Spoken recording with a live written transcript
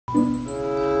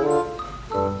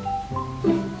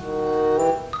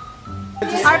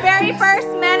very first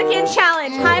mannequin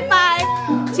challenge. High five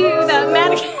to the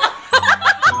mannequin.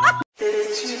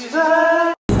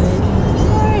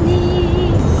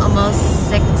 Morning. Almost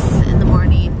 6 in the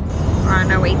morning. We're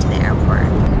on our way to the airport.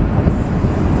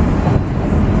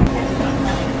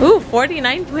 Ooh,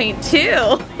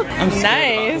 49.2.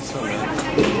 Nice.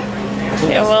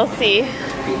 Yeah, we'll see.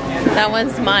 That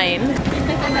one's mine.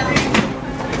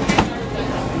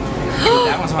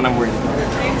 That was what I'm worried about.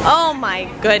 Oh my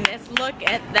goodness, look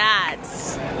at that.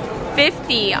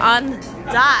 50 on the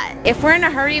dot. If we're in a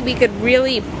hurry, we could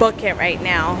really book it right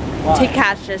now to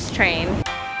catch this train.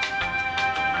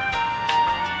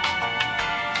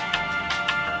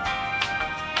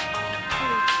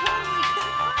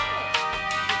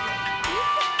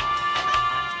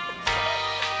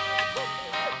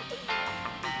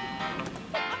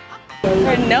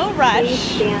 For no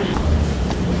rush.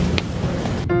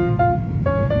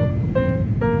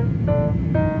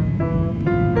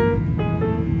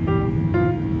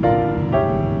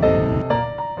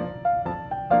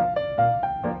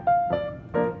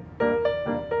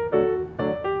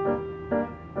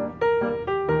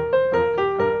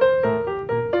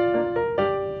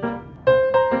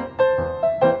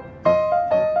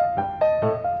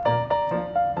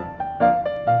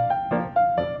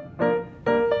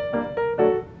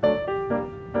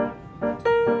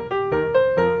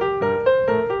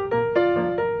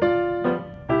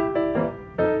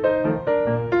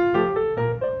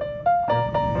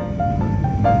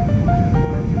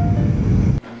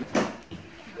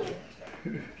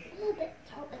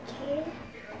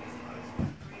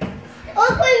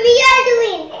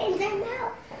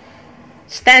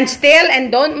 Stand still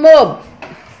and don't move.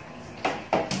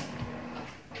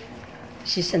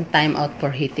 She's in timeout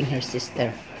for hitting her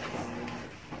sister.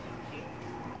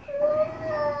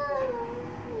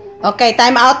 Okay,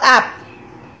 timeout up.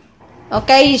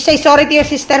 Okay, you say sorry to your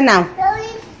sister now. Sorry.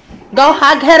 Go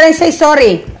hug her and say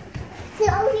sorry.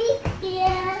 Sorry,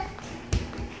 yeah.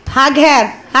 Hug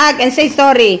her. Hug and say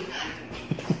sorry.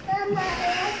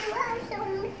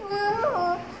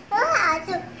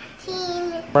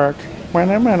 Work.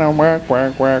 Work.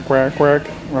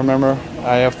 Remember,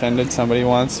 I offended somebody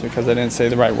once because I didn't say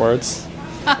the right words.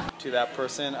 To that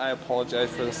person, I apologize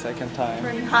for the second time.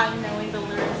 For not knowing the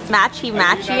lyrics. Matchy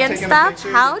and stuff.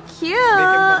 How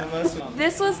cute.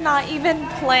 This was not even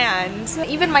planned.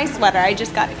 Even my sweater, I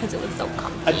just got it because it was so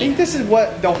comfy. I think this is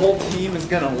what the whole team is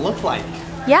gonna look like.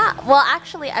 Yeah, well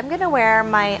actually I'm gonna wear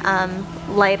my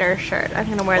lighter shirt. I'm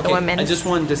gonna wear the women's. I just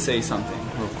wanted to say something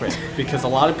real quick because a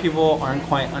lot of people aren't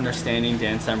quite understanding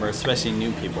Dancember, especially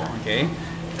new people, okay?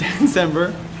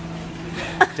 Dancember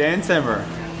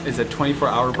is a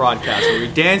 24-hour broadcast where we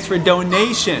dance for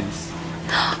donations.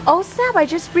 Oh snap, I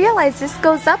just realized this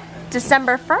goes up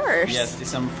December 1st. Yes,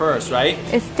 December 1st, right?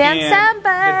 It's Dancember.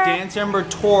 The Dancember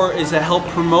tour is to help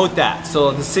promote that.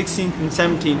 So the 16th and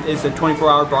 17th is the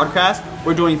 24-hour broadcast.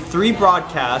 We're doing 3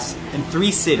 broadcasts in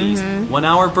 3 cities,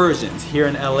 1-hour versions here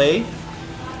in LA,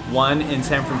 1 in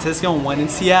San Francisco, and 1 in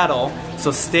Seattle.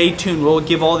 So stay tuned. We'll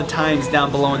give all the times down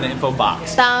below in the info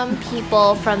box. Some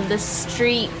people from the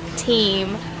street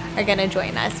team are gonna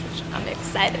join us, which I'm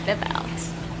excited about.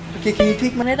 Okay, can you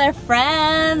take one of their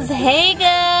friends? Hey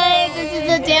guys, this is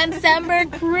the Dancember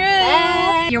crew.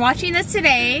 Hey. You're watching this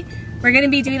today. We're gonna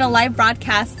be doing a live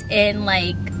broadcast in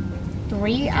like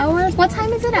 3 hours. What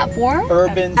time is it? At 4?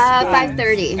 Urban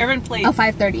 5:30. Urban Place. Oh,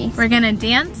 5:30. We're gonna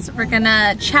dance. We're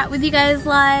gonna chat with you guys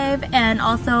live, and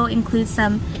also include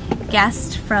some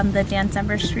guests from the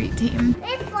Dancember street team.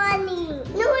 It's funny.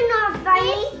 No, not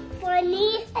funny. It's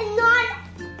funny and not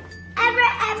ever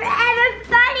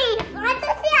funny.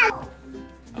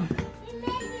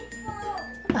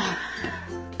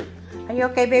 Are you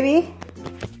okay, baby?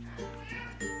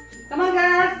 Come on,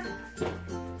 girls.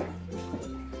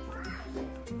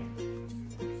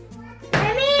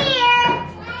 I'm here.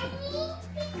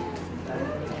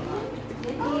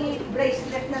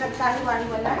 Bracelet na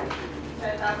nagkahiwa-hiwala.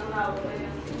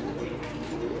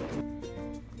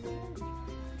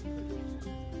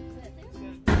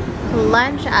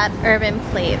 Lunch at Urban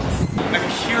Plates. A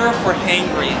cure for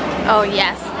hangry. Oh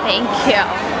yes, thank you.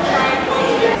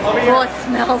 Oh, it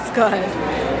smells good.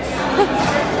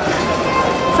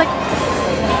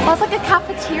 It's like a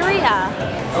cafeteria.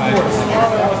 Of course.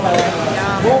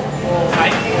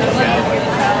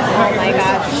 Oh my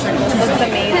gosh, this looks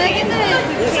amazing.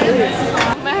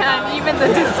 Man, even the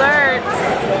desserts.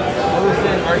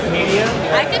 Arcadia.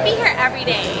 I could be here every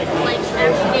day, like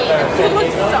every day. It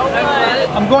looks so good.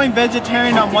 I'm going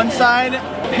vegetarian on one side,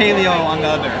 paleo on the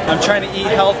other. I'm trying to eat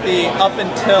healthy up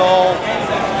until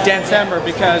December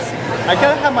because I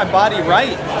gotta have my body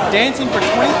right. Dancing for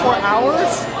 24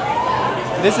 hours.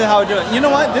 This is how I do it. You know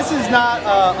what? This is not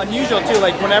unusual too.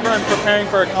 Like whenever I'm preparing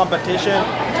for a competition,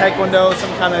 taekwondo,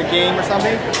 some kind of game or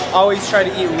something, I always try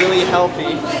to eat really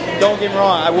healthy. Don't get me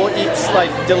wrong, I will eat like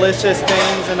delicious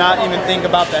things and not even think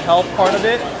about the health part of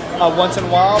it once in a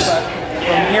while, but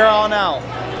from here on out,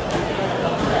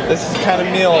 this is the kind of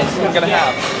meals I'm gonna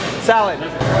have. Salad.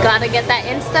 Gotta get that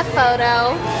Insta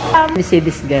photo. Let me see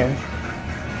this girl.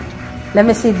 Let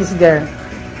me see this girl.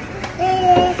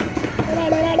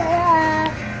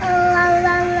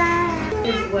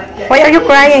 Why are you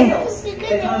crying?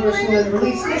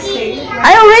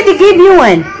 I already gave you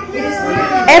one.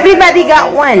 Everybody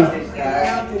got one.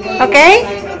 Okay?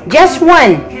 Just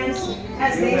one.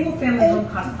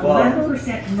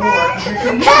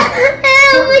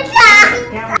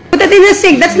 Put it in the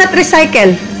sink. That's not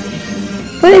recycle.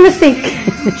 Put it in the sink.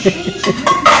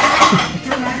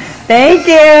 Thank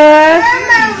you.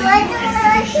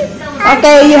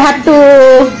 Okay, you have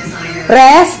to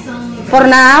rest for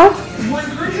now.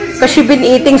 Because you've been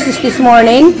eating since this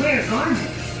morning.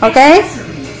 Okay?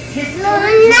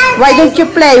 Why don't you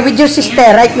play with your sister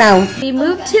right now? We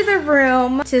moved to the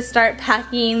room to start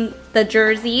packing the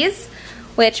jerseys,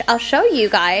 which I'll show you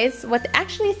guys what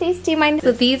actually says. Do you mind?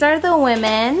 So these are the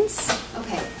women's.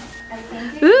 Okay.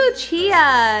 Ooh,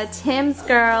 Chia, Tim's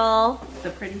girl. The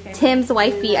pretty face. Tim's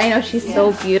wifey. I know she's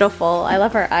so beautiful. I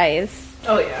love her eyes.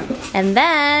 Oh yeah. And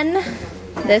then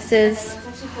this is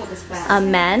a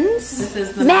men's. This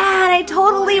is the Man, I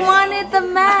totally wanted the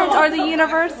men's or the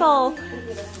universal.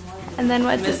 And then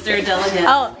what's this? Mr. Delegate.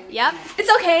 Oh, yep. It's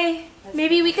okay.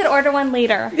 Maybe we could order one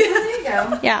later. There you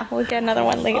go. Yeah, we'll get another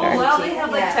one later. Oh wow, they have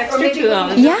like texture to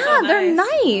them. Yeah, So they're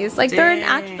nice. Like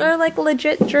Dang. they're like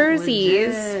legit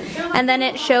jerseys. Legit. And then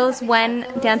it shows when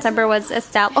December was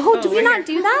established. Oh, did we right not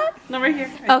here. do that? No, right here.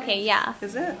 Okay, yeah.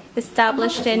 Is it?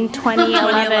 Established in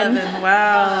 2011. 2011.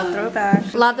 Wow,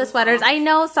 throwback. Love the sweaters. I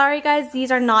know, sorry guys,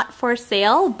 these are not for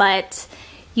sale, but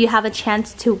you have a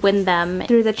chance to win them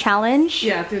through the challenge.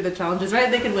 Yeah, through the challenges,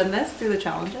 right? They can win this through the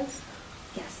challenges.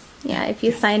 Yes. Yeah, if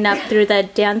you sign up through the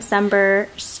December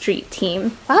Street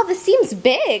team. Wow, this seems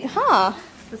big, huh?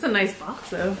 That's a nice box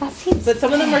though. That seems But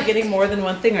some of them are getting more than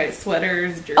one thing, right?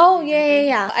 Sweaters, jerseys. Oh,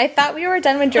 yeah. I thought we were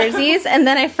done with jerseys, and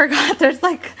then I forgot there's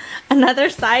like another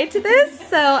side to this.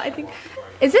 So I think,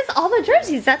 is this all the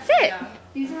jerseys? That's it? Yeah.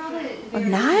 These are all the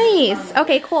nice.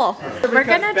 Okay, cool. We're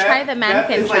gonna try the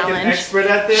mannequin Beth is challenge. like an expert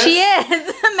at this. She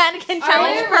is mannequin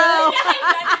challenge pro.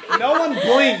 No one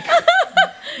blink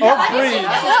or breathe.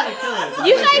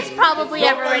 You guys probably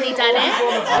have already done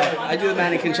it. I do the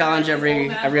mannequin challenge every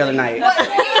other night.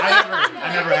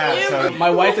 I never have. So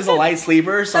My wife is a light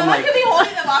sleeper, so I'm like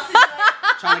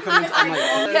trying to come in. I'm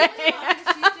like,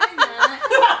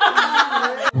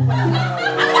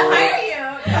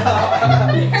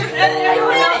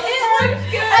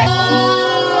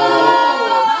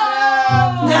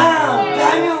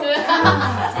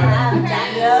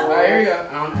 alright, here we go.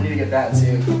 I need to get that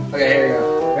too. Okay, here we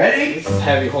go. Ready? this is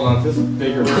heavy. Hold on, this is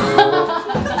bigger.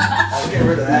 I'll get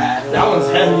rid of that. That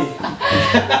one's heavy.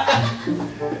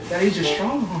 Gotta use your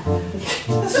strong arm.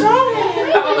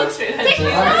 I'll look straight at you.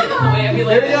 I'll be Here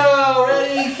like we go.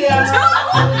 Ready?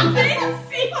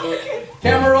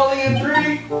 Camera rolling in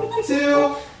 3,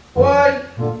 2, 1.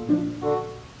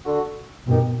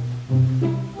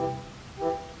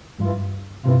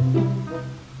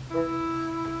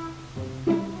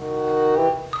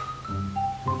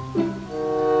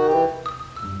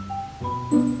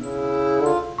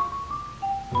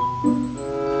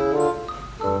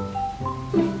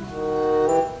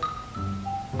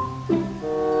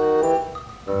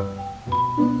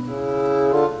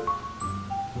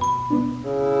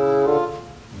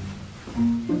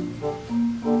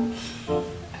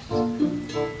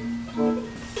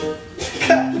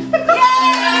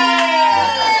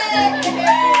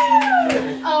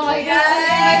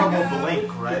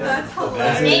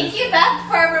 Thank you, Beth,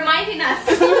 for reminding us.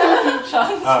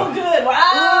 Sean's so good.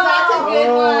 Wow. That's a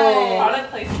good one. Product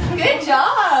placement. Good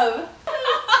job.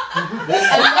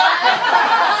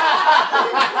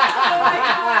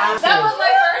 That was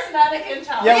my first mannequin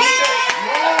challenge.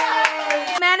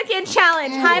 Mannequin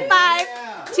challenge. High five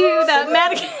to the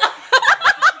mannequin.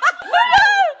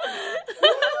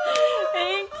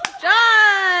 Thanks,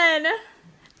 John.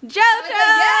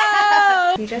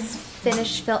 JoJo. We just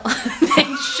finished film.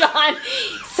 Thanks, Sean.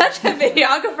 Such a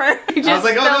videographer. I was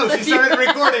like, oh no, she started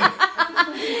recording.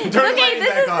 Turn the Okay, lighting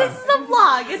back on. this is a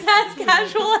vlog. It's as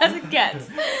casual as it gets.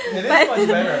 It is much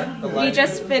better. The We lighting.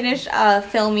 just finished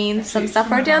filming some stuff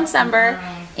for December,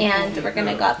 And we're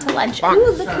gonna go out to lunch.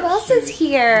 Ooh, look who else is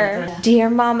here. Dear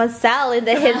Mama Sal in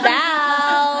his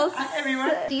house.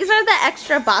 These are the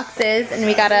extra boxes and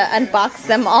we gotta unbox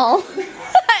them all.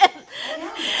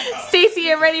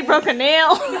 Stacy already broke a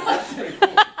nail.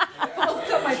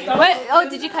 What? Oh,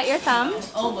 did you cut your thumb?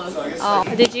 Almost. Oh,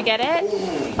 did you get it?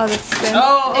 Oh, the spoon.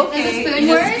 Oh, okay. Does the spoon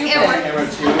work? It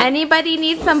works. Anybody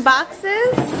need some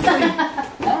boxes?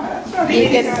 You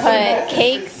could put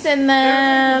cakes in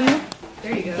them.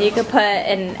 There you go. You could put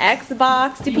an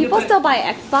Xbox. Do people still buy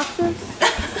Xboxes?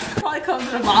 Probably comes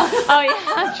in a box. Oh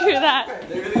yeah, true that.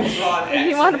 If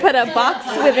you want to put a box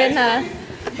within a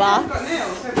box,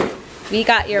 we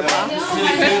got your box.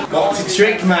 What's the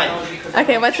trick, mate?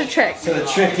 Okay, what's the trick? So the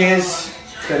trick is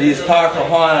to use powerful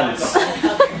hands.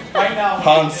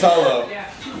 Han Solo.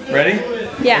 Ready?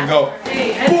 Yeah. And go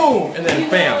boom, and then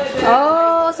bam.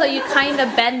 Oh, so you kind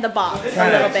of bend the box a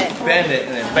little bit. Bend it,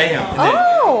 and then bam.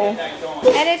 And Oh,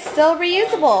 and it's still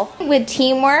reusable. With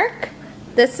teamwork,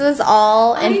 this was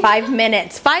all in 5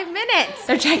 minutes. 5 minutes!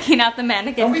 They're checking out the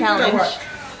mannequin challenge.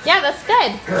 Yeah, that's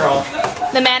good. Girl.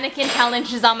 The mannequin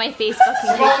challenge is on my Facebook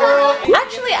page.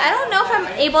 Actually, I don't know if I'm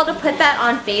able to put that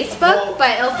on Facebook,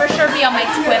 but it'll for sure be on my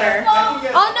Twitter.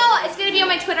 Oh no, it's gonna be on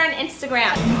my Twitter and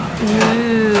Instagram.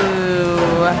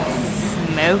 Ooh,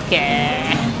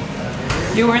 smoky.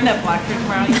 You're wearing that black shirt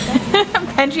tomorrow, you said?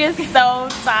 Benji is so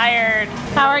tired.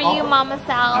 How are you, Mama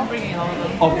Sal? I'm bringing all of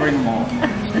them. I'll bring them all.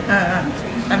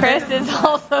 Chris is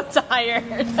also tired.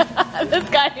 This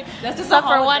guy slept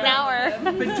for 1 hour.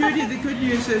 But Judy, the good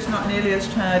news is not nearly as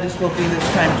tired as we'll be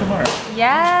this time tomorrow.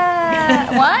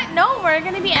 Yeah. What? No, we're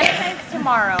gonna be energized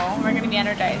tomorrow. We're gonna be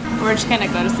energized. We're just gonna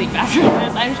go to sleep after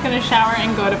this. I'm just gonna shower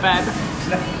and go to bed.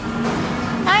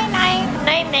 Night night.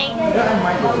 Night night.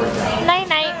 Night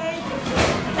night.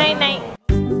 Night night.